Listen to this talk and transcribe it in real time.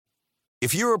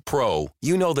If you're a pro,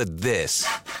 you know that this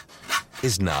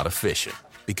is not efficient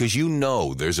because you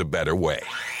know there's a better way.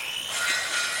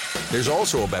 There's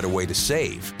also a better way to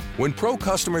save. When pro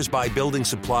customers buy building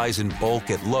supplies in bulk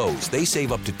at Lowe's, they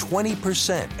save up to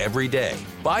 20% every day.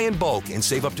 Buy in bulk and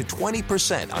save up to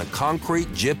 20% on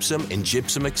concrete, gypsum, and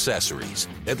gypsum accessories.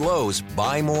 At Lowe's,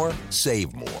 buy more,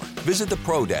 save more. Visit the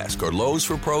Pro Desk or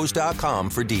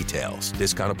Lowe'sForPros.com for details.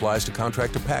 Discount applies to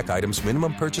contract or pack items.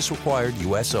 Minimum purchase required.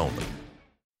 U.S. only.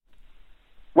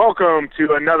 Welcome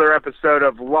to another episode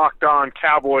of Locked On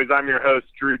Cowboys. I'm your host,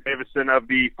 Drew Davison of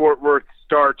the Fort Worth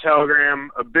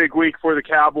Star-Telegram. A big week for the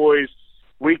Cowboys.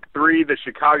 Week 3, the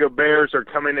Chicago Bears are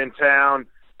coming in town.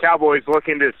 Cowboys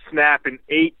looking to snap an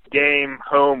 8-game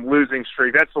home losing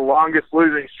streak. That's the longest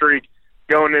losing streak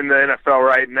going in the NFL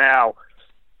right now.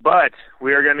 But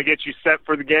we are going to get you set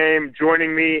for the game.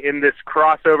 Joining me in this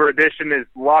crossover edition is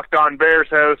Locked On Bears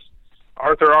host,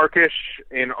 Arthur Arkish.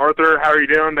 And Arthur, how are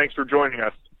you doing? Thanks for joining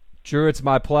us. Drew, it's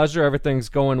my pleasure. Everything's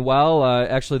going well.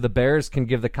 Actually, the Bears can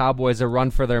give the Cowboys a run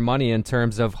for their money in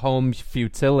terms of home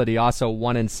futility. Also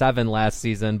 1-7 last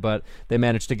season, but they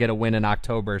managed to get a win in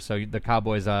October, so the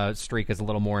Cowboys' streak is a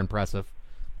little more impressive.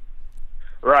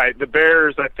 Right. The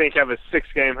Bears, I think, have a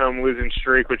 6-game home losing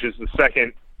streak, which is the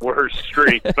second worst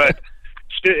streak. But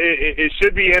it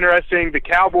should be interesting. The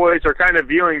Cowboys are kind of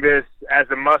viewing this as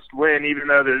a must-win, even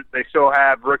though they still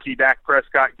have rookie Dak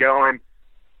Prescott going.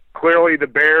 Clearly, the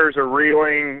Bears are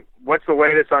reeling. What's the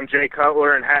latest on Jay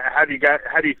Cutler, and how do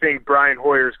you think Brian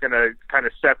Hoyer is going to kind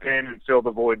of step in and fill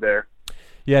the void there?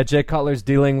 Yeah, Jay Cutler's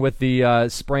dealing with the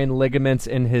sprained ligaments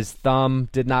in his thumb.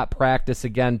 Did not practice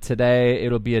again today.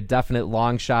 It'll be a definite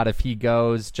long shot if he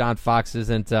goes. John Fox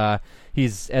isn't.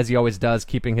 He's, as he always does,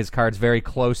 keeping his cards very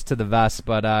close to the vest.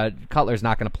 But Cutler's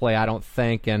not going to play, I don't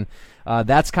think. And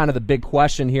that's kind of the big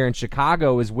question here in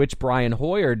Chicago is which Brian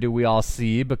Hoyer do we all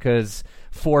see? Because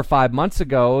 4 or 5 months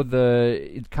ago,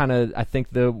 I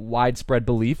think the widespread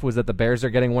belief was that the Bears are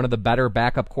getting one of the better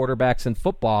backup quarterbacks in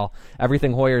football.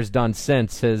 Everything Hoyer's done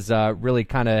since has really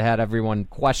kind of had everyone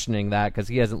questioning that because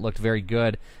he hasn't looked very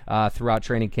good throughout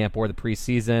training camp or the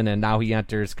preseason, and now he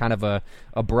enters kind of a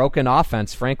broken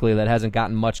offense, frankly, that hasn't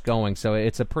gotten much going. So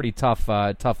it's a pretty tough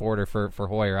order for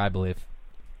Hoyer, I believe.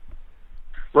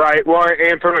 Right. Well,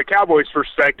 and from a Cowboys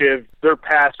perspective, their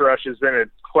pass rush has been a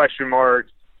question mark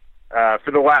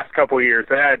for the last couple of years.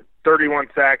 They had 31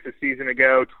 sacks a season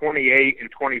ago, 28 in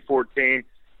 2014.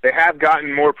 They have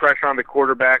gotten more pressure on the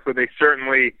quarterback, but they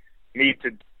certainly need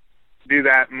to do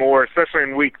that more, especially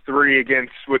in Week 3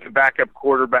 with the backup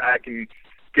quarterback, and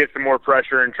get some more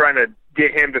pressure and trying to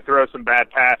get him to throw some bad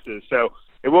passes. So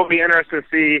it will be interesting to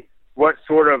see what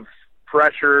sort of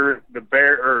pressure the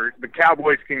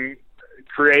Cowboys can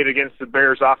create against the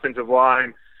Bears' offensive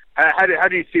line. How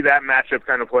do you see that matchup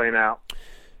kind of playing out?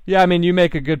 Yeah, I mean, you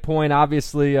make a good point.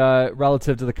 Obviously,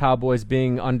 relative to the Cowboys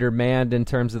being undermanned in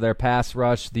terms of their pass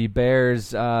rush, the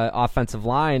Bears' offensive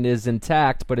line is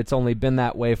intact, but it's only been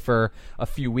that way for a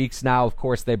few weeks now. Of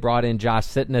course, they brought in Josh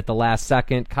Sitton at the last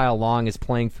second. Kyle Long is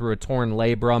playing through a torn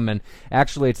labrum, and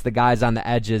actually it's the guys on the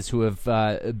edges who have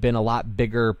been a lot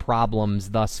bigger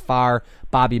problems thus far.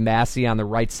 Bobby Massey on the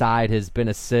right side has been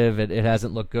a sieve. It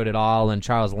hasn't looked good at all, and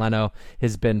Charles Leno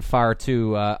has been far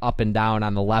too up and down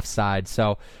on the left side.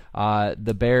 So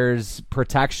the Bears'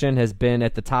 protection has been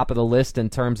at the top of the list in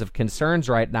terms of concerns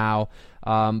right now.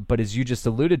 But as you just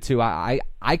alluded to, I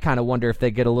kind of wonder if they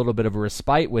get a little bit of a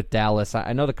respite with Dallas.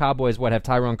 I know the Cowboys have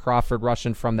Tyrone Crawford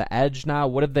rushing from the edge now.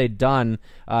 What have they done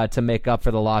to make up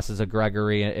for the losses of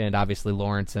Gregory and obviously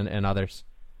Lawrence and others?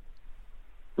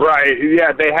 Right,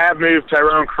 yeah, they have moved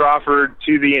Tyrone Crawford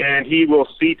to the end. He will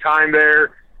see time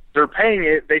there. They're paying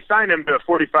it. They signed him to a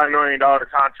 $45 million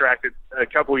contract a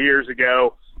couple years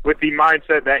ago with the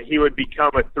mindset that he would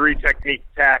become a 3-technique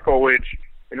tackle, which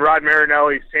in Rod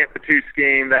Marinelli's Tampa 2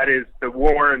 scheme, that is the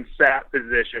Warren Sapp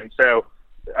position. So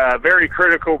very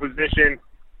critical position.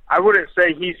 I wouldn't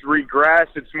say he's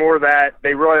regressed. It's more that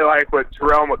they really like what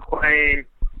Terrell McClain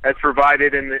has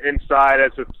provided in the inside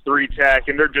as a 3-tech,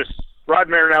 and they're just – Rod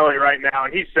Marinelli right now,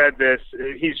 and he said this,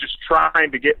 he's just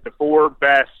trying to get the 4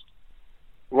 best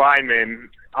linemen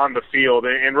on the field.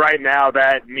 And right now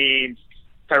that means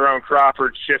Tyrone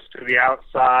Crawford shifts to the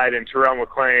outside and Terrell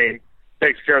McClain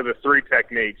takes care of the 3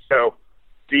 techniques. So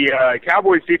the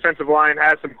Cowboys defensive line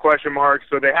has some question marks,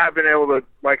 so they have been able to,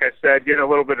 like I said, get a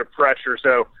little bit of pressure.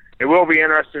 So it will be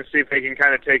interesting to see if they can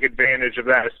kind of take advantage of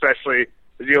that, especially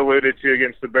as you alluded to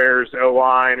against the Bears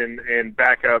O-line and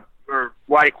backup, or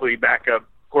likely backup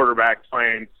quarterback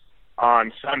playing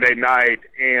on Sunday night.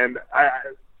 And,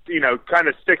 kind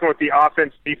of sticking with the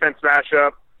offense-defense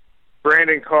matchup,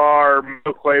 Brandon Carr,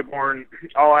 Mo Claiborne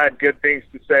all had good things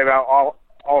to say about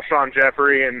Alshon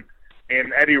Jeffrey and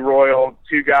Eddie Royal,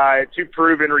 two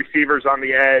proven receivers on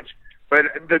the edge. But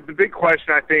the big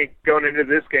question, I think, going into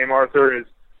this game, Arthur, is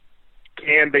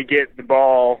can they get the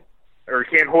ball, or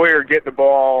can Hoyer get the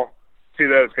ball to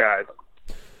those guys?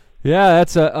 Yeah,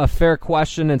 that's a fair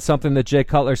question, and something that Jay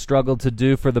Cutler struggled to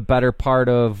do for the better part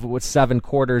of 7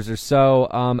 quarters or so.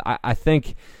 I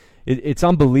think it's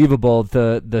unbelievable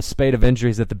the spate of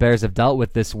injuries that the Bears have dealt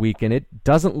with this week, and it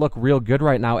doesn't look real good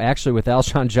right now, actually, with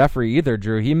Alshon Jeffrey either,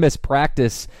 Drew. He missed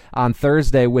practice on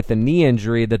Thursday with a knee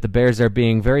injury that the Bears are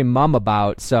being very mum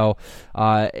about, so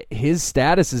his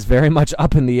status is very much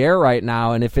up in the air right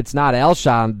now, and if it's not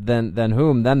Alshon, then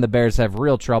whom? Then the Bears have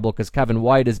real trouble, because Kevin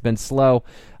White has been slow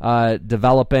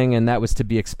developing, and that was to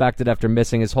be expected after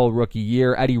missing his whole rookie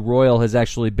year. Eddie Royal has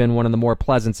actually been one of the more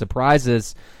pleasant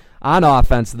surprises on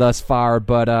offense thus far,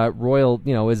 but Royal,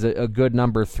 is a good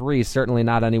number 3, certainly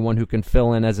not anyone who can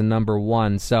fill in as a number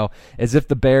 1. So as if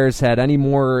Bears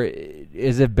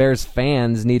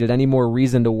fans needed any more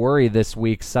reason to worry this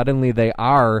week, suddenly they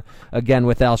are, again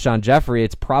with Alshon Jeffrey.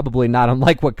 It's probably not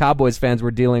unlike what Cowboys fans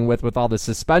were dealing with all the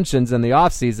suspensions in the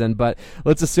offseason, but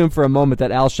let's assume for a moment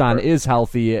that Alshon is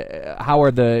healthy. How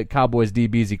are the Cowboys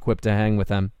DBs equipped to hang with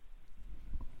him?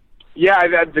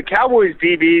 Yeah, the Cowboys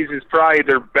DBs is probably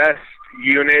their best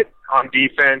unit on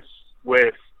defense,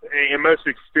 with a most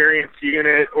experienced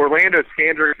unit. Orlando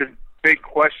Scandrick is a big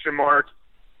question mark.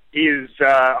 He is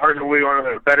arguably one of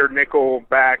the better nickel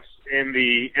backs in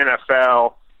the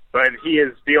NFL, but he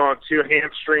is dealing with 2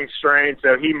 hamstring strains,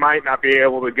 so he might not be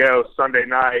able to go Sunday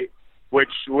night,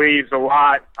 which leaves a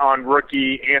lot on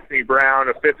rookie Anthony Brown,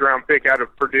 a 5th-round pick out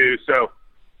of Purdue. So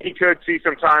he could see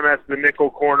some time as the nickel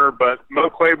corner, but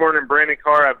Mo Claiborne and Brandon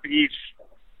Carr have each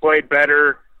played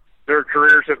better. Their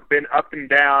careers have been up and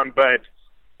down, but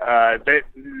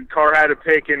Carr had a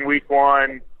pick in week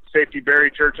 1. Safety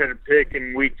Barry Church had a pick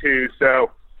in week 2.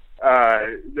 So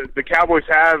the Cowboys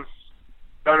have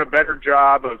done a better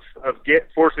job of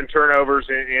forcing turnovers,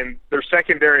 and their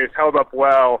secondary has held up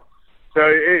well. So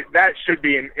that should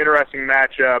be an interesting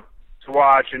matchup to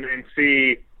watch and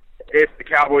see if the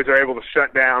Cowboys are able to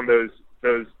shut down those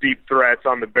deep threats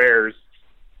on the Bears.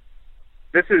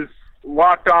 This is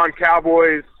Locked On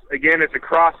Cowboys. Again, it's a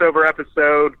crossover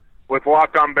episode with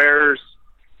Locked On Bears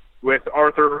with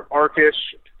Arthur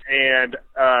Arkish. And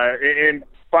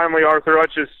finally, Arthur,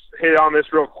 let's just hit on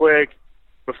this real quick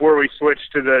before we switch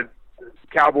to the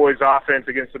Cowboys offense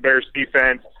against the Bears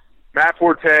defense. Matt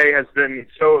Forte has been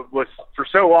for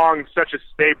so long such a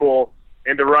staple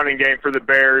in the running game for the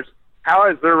Bears. How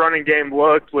has their running game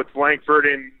looked with Langford,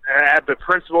 and have the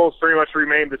principles pretty much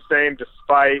remained the same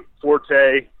despite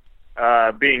Forte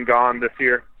being gone this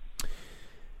year?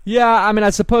 Yeah, I mean,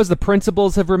 I suppose the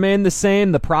principles have remained the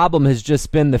same. The problem has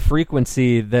just been the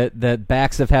frequency that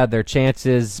backs have had their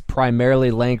chances, primarily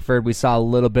Langford. We saw a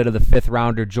little bit of the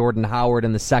 5th-rounder Jordan Howard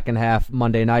in the second half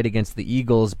Monday night against the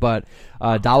Eagles, but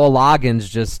Dowell Loggins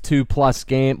just 2+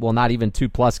 games, well, not even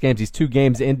 2+ games. He's 2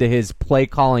 games into his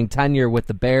play-calling tenure with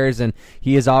the Bears, and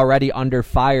he is already under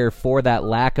fire for that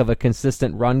lack of a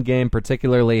consistent run game,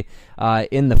 particularly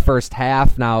in the first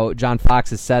half. Now, John Fox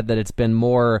has said that it's been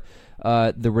more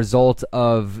the result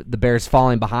of the Bears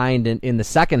falling behind in the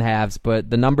second halves,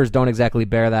 but the numbers don't exactly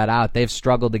bear that out. They've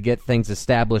struggled to get things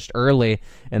established early,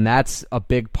 and that's a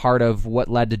big part of what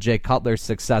led to Jay Cutler's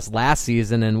success last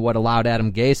season and what allowed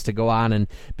Adam Gase to go on and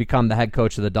become the head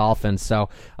coach of the Dolphins. So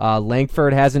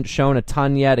Langford hasn't shown a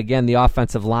ton yet. Again, the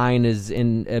offensive line is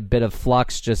in a bit of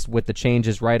flux just with the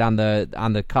changes right on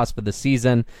the cusp of the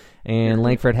season, and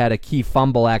Langford had a key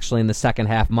fumble actually in the second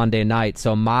half Monday night.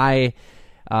 So my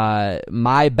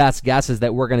best guess is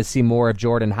that we're going to see more of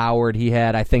Jordan Howard. He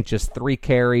had, I think, just 3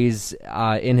 carries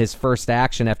in his first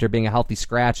action after being a healthy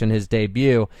scratch in his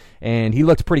debut, and he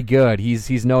looked pretty good.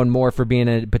 He's known more for being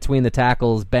a between the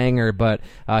tackles banger, but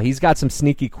he's got some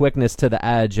sneaky quickness to the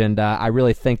edge, and I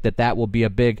really think that will be a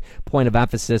big point of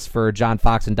emphasis for John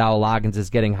Fox and Dowell Loggins, is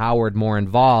getting Howard more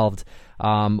involved.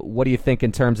 What do you think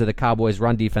in terms of the Cowboys'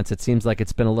 run defense? It seems like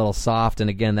it's been a little soft, and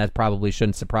again, that probably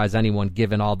shouldn't surprise anyone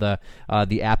given all the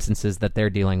absences that they're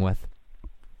dealing with.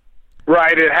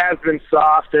 Right, it has been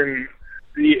soft, and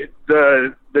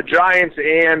the Giants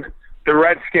and the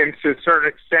Redskins, to a certain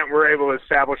extent, were able to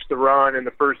establish the run in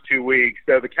the first 2 weeks.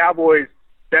 So the Cowboys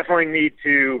definitely need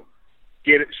to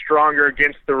get stronger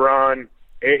against the run.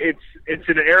 It's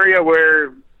an area where,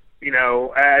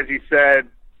 as you said,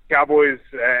 Cowboys,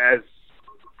 as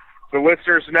the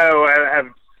listeners know, have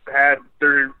had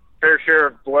their fair share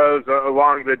of blows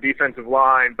along the defensive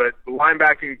line, but the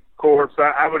linebacking corps,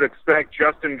 I would expect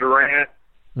Justin Durant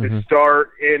to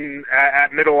start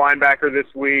at middle linebacker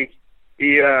this week.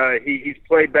 He's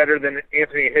played better than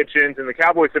Anthony Hitchens, and the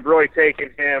Cowboys have really taken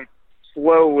him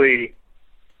slowly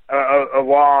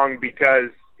along because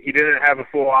he didn't have a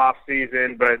full off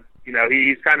season, but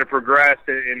he's kind of progressed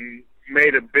and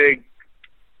made a big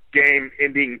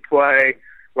game-ending play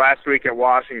last week at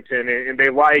Washington, and they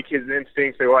like his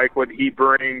instincts. They like what he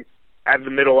brings at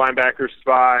the middle linebacker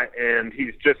spot, and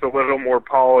he's just a little more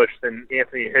polished than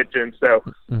Anthony Hitchens. So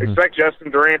expect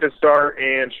Justin Durant to start,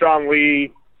 and Sean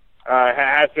Lee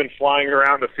has been flying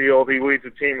around the field. He leads the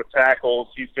team with tackles.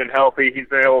 He's been healthy. He's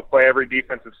been able to play every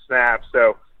defensive snap.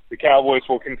 So the Cowboys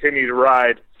will continue to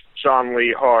ride Sean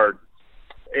Lee hard.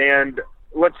 And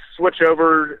let's switch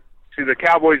over to the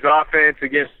Cowboys offense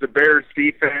against the Bears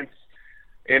defense.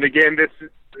 And again, this,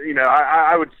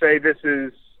 I would say this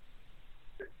is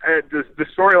the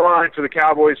storyline for the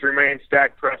Cowboys remains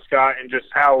Dak Prescott and just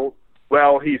how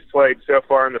well he's played so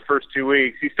far in the first 2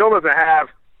 weeks. He still doesn't have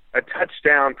a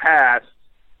touchdown pass,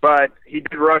 but he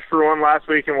did rush for one last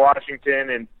week in Washington,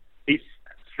 and he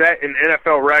set an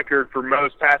NFL record for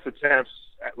most pass attempts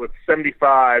with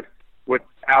 75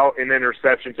 without an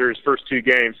interception through his first 2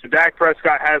 games. So Dak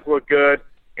Prescott has looked good,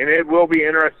 and it will be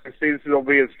interesting to see. This will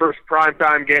be his first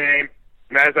primetime game.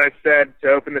 And as I said to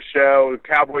open the show, the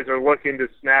Cowboys are looking to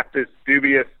snap this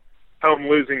dubious home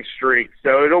losing streak.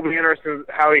 So it'll be interesting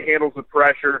how he handles the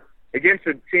pressure. Against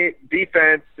the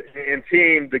defense and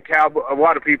team, a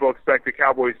lot of people expect the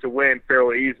Cowboys to win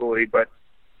fairly easily. But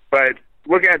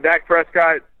looking at Dak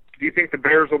Prescott, do you think the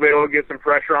Bears will be able to get some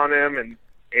pressure on him?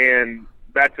 And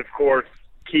that's, of course,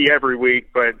 key every week.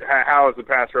 But how does the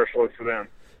pass rush look for them?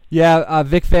 Yeah,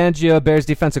 Vic Fangio, Bears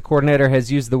defensive coordinator, has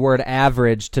used the word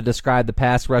average to describe the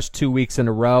pass rush 2 weeks in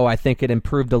a row. I think it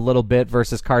improved a little bit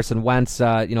versus Carson Wentz,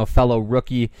 fellow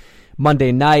rookie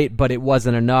Monday night, but it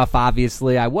wasn't enough,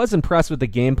 obviously. I was impressed with the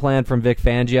game plan from Vic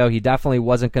Fangio. He definitely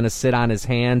wasn't going to sit on his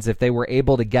hands. If they were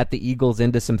able to get the Eagles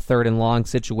into some third and long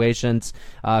situations,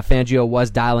 Fangio was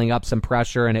dialing up some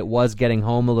pressure, and it was getting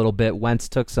home a little bit. Wentz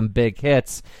took some big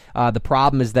hits. The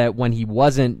problem is that when he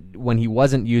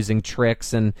wasn't using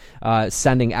tricks and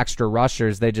sending extra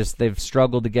rushers, they've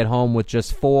struggled to get home with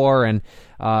just 4, and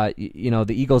the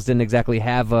Eagles didn't exactly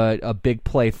have a big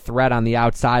play threat on the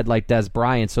outside like Dez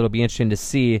Bryant, so it'll be interesting to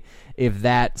see if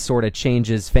that sort of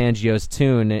changes Fangio's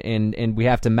tune. And we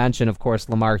have to mention, of course,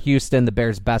 Lamar Houston, the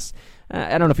Bears' best.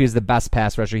 I don't know if he was the best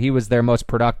pass rusher. He was their most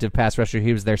productive pass rusher.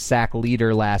 He was their sack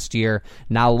leader last year,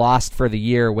 now lost for the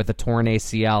year with a torn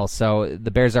ACL. So the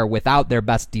Bears are without their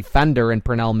best defender in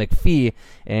Pernell McPhee,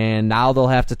 and now they'll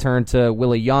have to turn to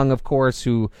Willie Young, of course,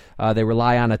 who they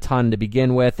rely on a ton to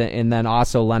begin with, and then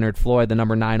also Leonard Floyd, the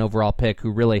number 9 overall pick,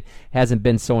 who really hasn't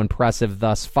been so impressive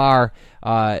thus far.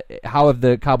 How have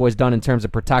the Cowboys done in terms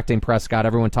of protecting Prescott?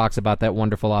 Everyone talks about that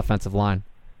wonderful offensive line.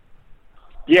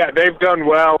 Yeah, they've done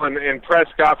well, and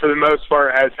Prescott, for the most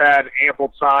part, has had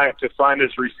ample time to find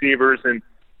his receivers and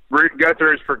go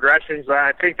through his progressions.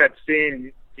 I think that's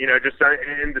seen, just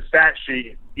in the stat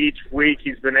sheet, each week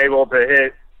he's been able to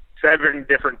hit 7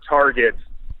 different targets.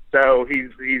 So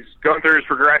he's going through his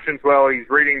progressions well. He's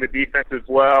reading the defense as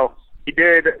well.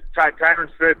 Tyron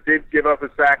Smith did give up a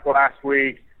sack last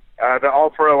week. The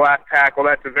all-pro left tackle,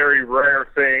 that's a very rare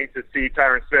thing to see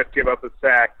Tyron Smith give up a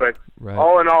sack. But right.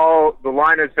 All in all, the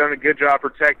line has done a good job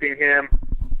protecting him.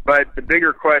 But the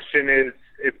bigger question is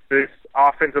if this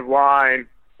offensive line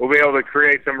will be able to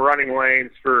create some running lanes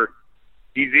for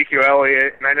Ezekiel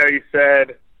Elliott. And I know you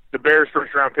said the Bears'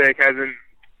 first-round pick hasn't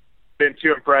been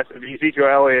too impressive. Ezekiel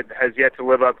Elliott has yet to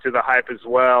live up to the hype as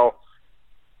well.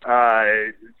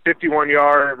 51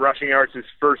 rushing yards his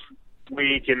first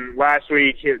week, and last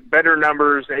week hit better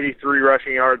numbers, 83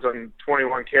 rushing yards on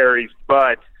 21 carries,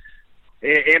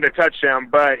 and a touchdown,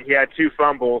 but he had 2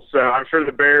 fumbles. So I'm sure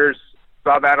the Bears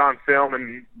saw that on film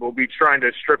and will be trying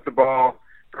to strip the ball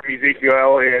from Ezekiel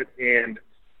Elliott, and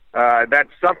that's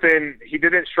something he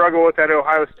didn't struggle with at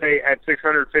Ohio State, had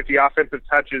 650 offensive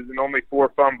touches and only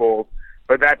 4 fumbles,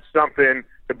 but that's something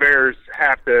the Bears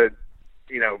have to,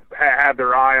 have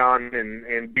their eye on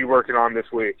and be working on this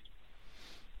week.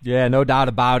 Yeah, no doubt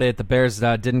about it. The Bears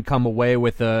didn't come away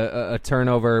with a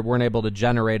turnover, weren't able to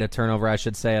generate a turnover, I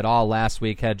should say, at all last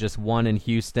week. Had just 1 in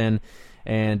Houston,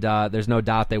 and there's no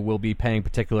doubt they will be paying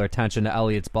particular attention to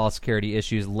Elliott's ball security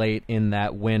issues late in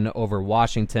that win over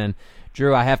Washington.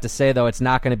 Drew, I have to say, though, it's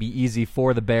not going to be easy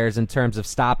for the Bears in terms of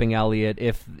stopping Elliott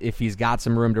if he's got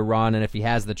some room to run and if he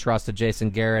has the trust of Jason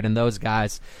Garrett and those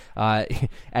guys.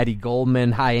 Eddie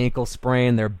Goldman, high ankle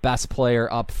sprain, their best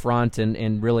player up front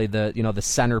and really the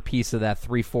centerpiece of that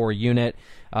 3-4 unit.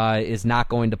 Is not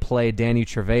going to play. Danny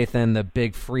Trevathan, the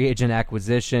big free agent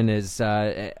acquisition,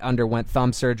 underwent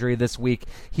thumb surgery this week.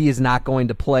 He is not going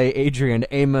to play. Adrian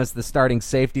Amos, the starting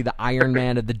safety, the Iron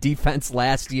Man of the defense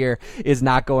last year, is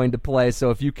not going to play. So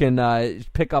if you can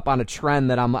pick up on a trend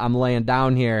that I'm laying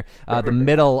down here, the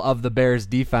middle of the Bears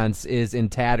defense is in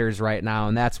tatters right now,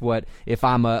 and that's what, if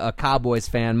I'm a Cowboys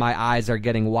fan, my eyes are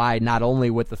getting wide, not only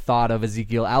with the thought of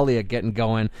Ezekiel Elliott getting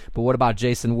going, but what about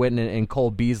Jason Witten and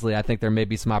Cole Beasley? I think there may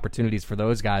be some opportunities for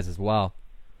those guys as well.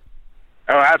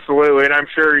 Oh, absolutely, and I'm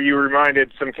sure you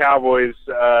reminded some Cowboys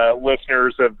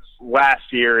listeners of last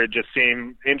year. It just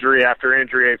seemed injury after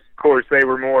injury. Of course, they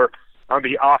were more on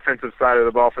the offensive side of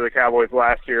the ball for the Cowboys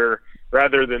last year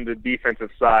rather than the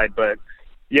defensive side. But,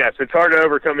 yes, it's hard to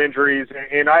overcome injuries,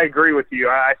 and I agree with you.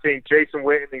 I think Jason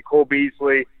Witten and Cole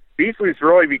Beasley's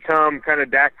really become kind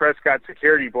of Dak Prescott's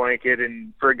security blanket,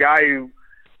 and for a guy who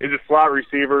is a slot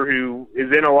receiver who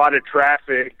is in a lot of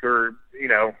traffic or,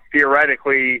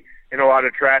 theoretically in a lot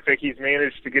of traffic, he's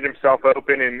managed to get himself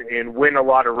open and win a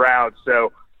lot of routes.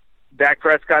 So Dak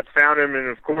Prescott's found him, and,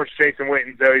 of course, Jason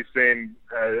Witten's always been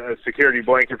a security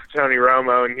blanket for Tony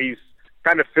Romo, and he's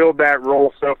kind of filled that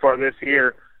role so far this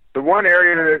year. The one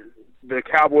area that the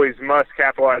Cowboys must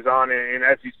capitalize on, and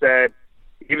as you said,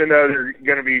 even though they're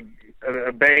going to be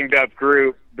a banged-up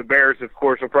group, the Bears, of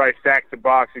course, will probably stack the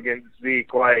box against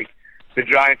Zeke like the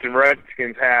Giants and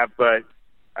Redskins have. But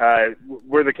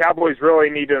where the Cowboys really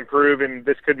need to improve, and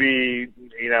this could be,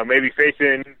 maybe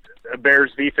facing a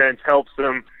Bears defense helps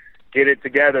them get it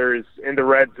together, is in the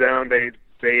red zone.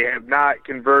 They have not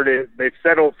converted. They've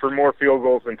settled for more field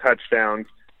goals than touchdowns.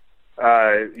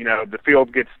 The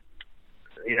field gets,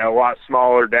 a lot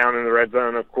smaller down in the red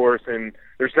zone, of course, and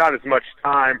there's not as much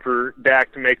time for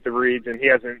Dak to make the reads, and he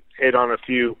hasn't hit on a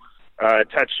few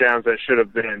touchdowns that should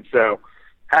have been. So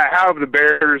how have the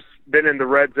Bears been in the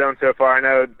red zone so far? I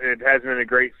know it hasn't been a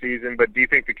great season, but do you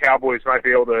think the Cowboys might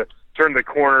be able to turn the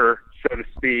corner, so to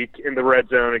speak, in the red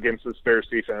zone against this Bears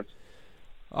defense?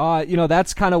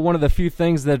 That's kind of one of the few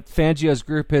things that Fangio's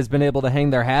group has been able to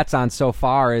hang their hats on so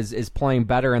far is playing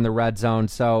better in the red zone.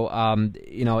 So,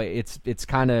 it's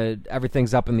kind of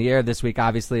everything's up in the air this week,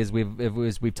 obviously, as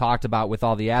we've talked about with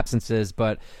all the absences.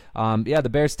 But, the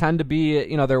Bears tend to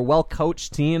be, they're a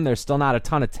well-coached team. There's still not a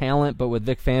ton of talent, but with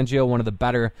Vic Fangio, one of the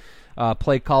better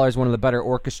play callers, one of the better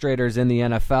orchestrators in the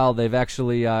NFL, they've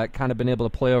actually kind of been able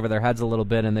to play over their heads a little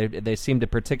bit, and they seem to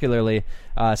particularly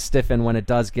stiffen when it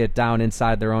does get down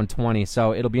inside their own 20.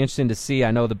 So it'll be interesting to see.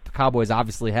 I know the Cowboys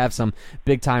obviously have some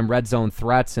big-time red zone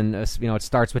threats, and it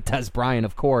starts with Dez Bryant,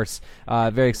 of course.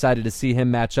 Very excited to see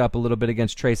him match up a little bit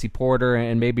against Tracy Porter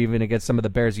and maybe even against some of the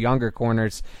Bears' younger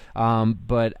corners.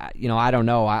 But I don't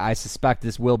know. I suspect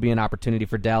this will be an opportunity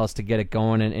for Dallas to get it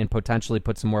going and potentially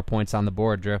put some more points on the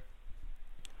board, Drew.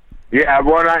 Yeah,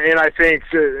 I think,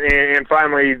 and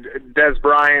finally, Dez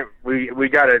Bryant, we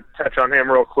got to touch on him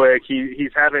real quick. He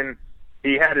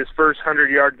had his first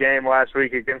 100-yard game last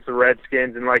week against the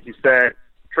Redskins, and like you said,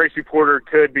 Tracy Porter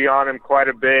could be on him quite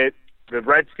a bit. The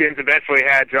Redskins eventually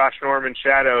had Josh Norman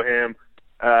shadow him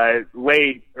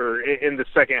late or in the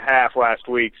second half last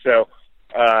week. So,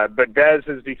 but Dez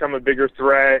has become a bigger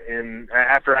threat, and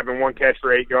after having one catch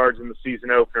for 8 yards in the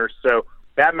season opener, so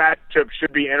that matchup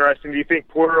should be interesting. Do you think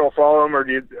Porter will follow him, or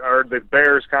are the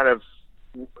Bears kind of,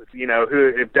 who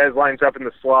if Dez lines up in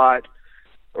the slot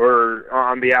or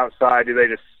on the outside, do they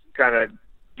just kind of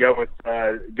go with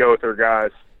their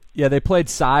guys? Yeah, they played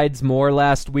sides more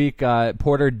last week.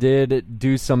 Porter did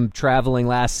do some traveling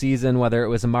last season, whether it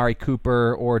was Amari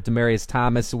Cooper or Demaryius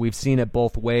Thomas, so we've seen it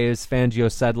both ways. Fangio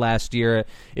said last year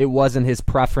it wasn't his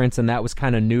preference, and that was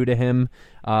kind of new to him,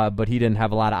 but he didn't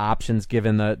have a lot of options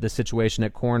given the situation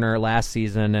at corner last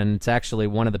season, and it's actually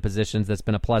one of the positions that's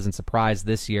been a pleasant surprise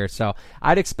this year. So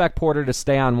I'd expect Porter to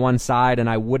stay on one side, and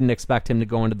I wouldn't expect him to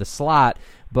go into the slot.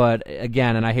 But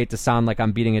again, and I hate to sound like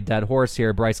I'm beating a dead horse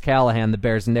here, Bryce Callahan, the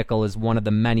Bears' nickel, is one of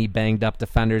the many banged-up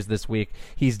defenders this week.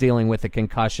 He's dealing with a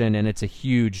concussion, and it's a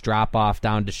huge drop-off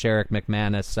down to Sherrick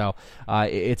McManus. So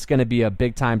it's going to be a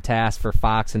big-time task for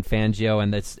Fox and Fangio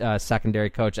and the secondary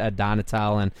coach, Ed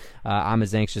Donatel, and I'm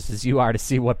as anxious as you are to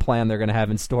see what plan they're going to have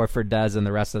in store for Dez and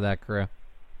the rest of that crew.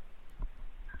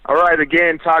 All right,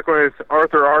 again, talking with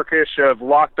Arthur Arkish of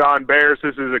Locked On Bears.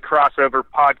 This is a crossover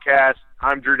podcast.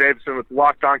 I'm Drew Davison with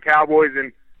Locked On Cowboys.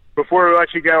 And before we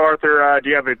let you go, Arthur, do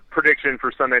you have a prediction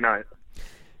for Sunday night?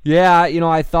 Yeah,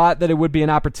 I thought that it would be an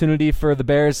opportunity for the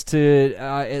Bears to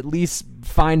at least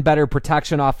find better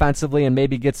protection offensively and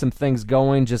maybe get some things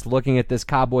going just looking at this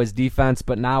Cowboys defense.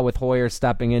 But now with Hoyer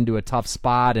stepping into a tough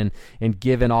spot and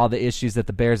given all the issues that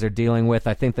the Bears are dealing with,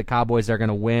 I think the Cowboys are going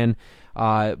to win.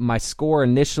 My score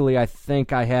initially, I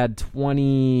think I had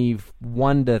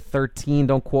 21-13.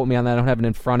 Don't quote me on that. I don't have it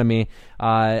in front of me.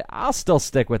 I'll still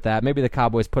stick with that. Maybe the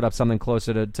Cowboys put up something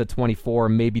closer to 24,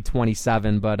 maybe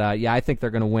 27. But, yeah, I think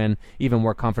they're going to win even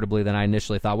more comfortably than I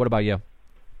initially thought. What about you?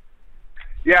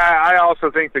 Yeah, I also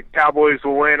think the Cowboys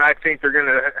will win. I think they're going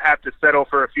to have to settle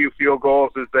for a few field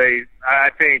goals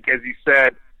I think, as you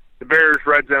said, the Bears'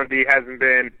 red zone D hasn't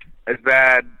been as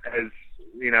bad as,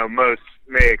 most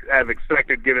may have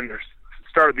expected given their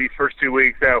start of these first 2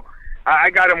 weeks. So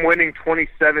I got them winning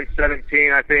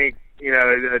 27-17. I think,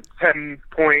 a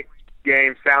 10-point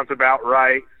game sounds about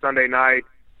right Sunday night.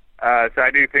 So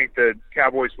I do think the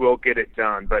Cowboys will get it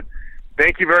done. But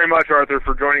thank you very much, Arthur,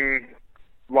 for joining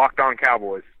Locked On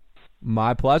Cowboys.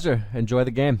 My pleasure. Enjoy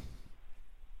the game.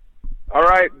 All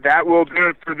right, that will do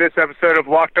it for this episode of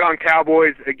Locked On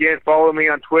Cowboys. Again, follow me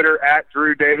on Twitter at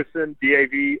Drew Davison,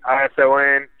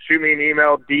 Davison. Shoot me an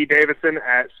email,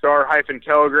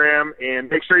 ddavison@star-telegram. And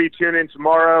make sure you tune in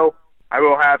tomorrow. I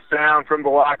will have sound from the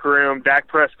locker room. Dak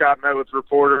Prescott met with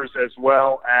reporters as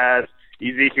well as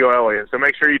Ezekiel Elliott. So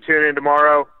make sure you tune in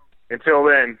tomorrow. Until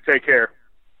then, take care.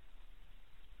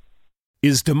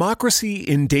 Is democracy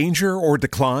in danger or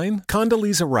decline?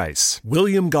 Condoleezza Rice,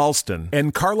 William Galston,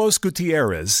 and Carlos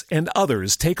Gutierrez and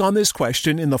others take on this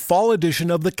question in the fall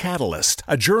edition of The Catalyst,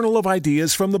 a journal of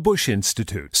ideas from the Bush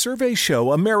Institute. Surveys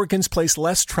show Americans place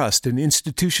less trust in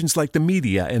institutions like the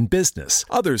media and business.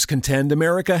 Others contend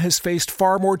America has faced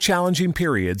far more challenging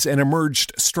periods and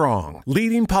emerged strong.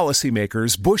 Leading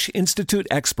policymakers, Bush Institute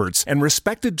experts, and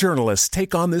respected journalists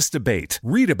take on this debate.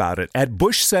 Read about it at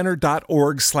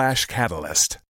bushcenter.org/catalyst.